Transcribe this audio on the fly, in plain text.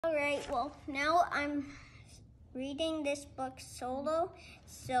Alright, well, now I'm reading this book solo.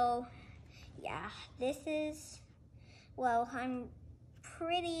 So, yeah, I'm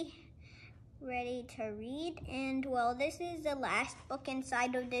pretty ready to read. And, well, this is the last book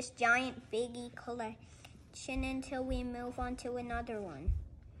inside of this giant biggie collection until we move on to another one.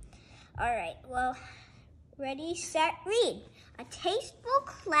 Alright, well, ready, set, read. A tasteful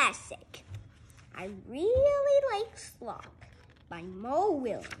classic. I really like Slop by Mo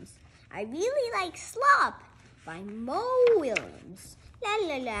Willems. I really like Slop by Mo Willems. La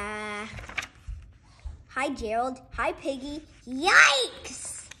la la. Hi Gerald. Hi Piggy.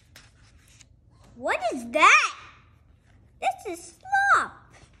 Yikes! What is that? This is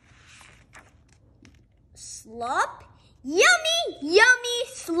Slop. Slop? Yummy, yummy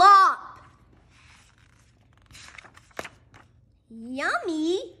slop.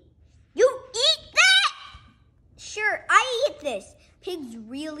 Yummy? You eat that? Sure, I eat this. Pigs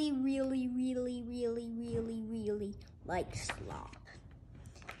really like slop.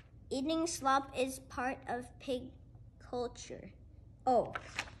 Eating slop is part of pig culture. Oh,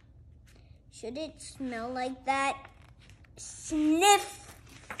 should it smell like that? Sniff.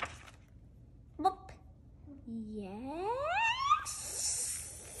 Boop. Yes.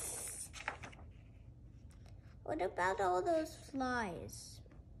 What about all those flies?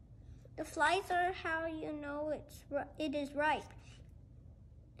 The flies are how you know it is ripe.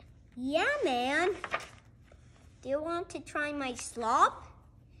 Yeah, man. Do you want to try my slop?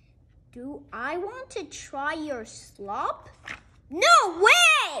 Do I want to try your slop? No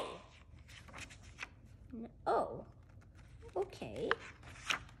way! Oh, okay.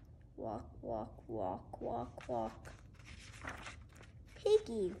 Walk, walk, walk, walk, walk.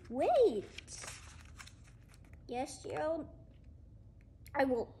 Piggy, wait. Yes, Gerald. I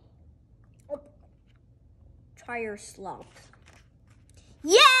will try your slop.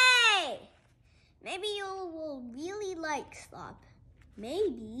 Yay! Maybe you will really like slop.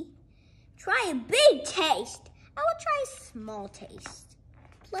 Maybe. Try a big taste. I will try a small taste.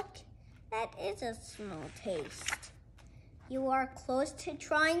 Look, that is a small taste. You are close to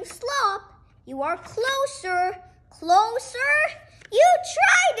trying slop. You are closer. Closer. You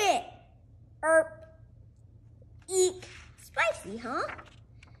tried it. Eek. Spicy, huh?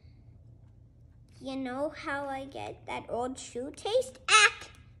 You know how I get that old shoe taste? Ack!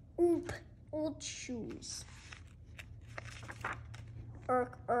 Oop! Old shoes.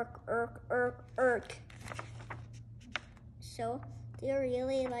 Irk, irk, irk, irk, irk. So, do you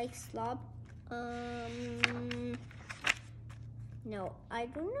really like slop? No, I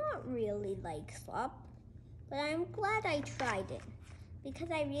do not really like slop, but I'm glad I tried it because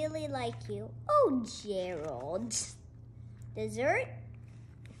I really like you. Oh, Gerald. Dessert?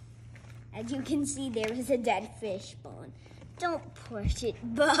 As you can see, there is a dead fish bone. Don't push it,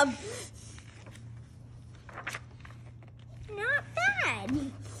 bub. Not bad.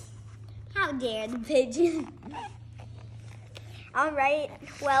 How dare the pigeon? All right,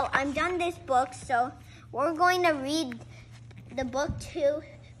 well, I'm done this book, so we're going to read the book 2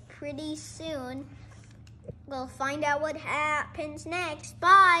 pretty soon. We'll find out what happens next.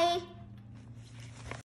 Bye.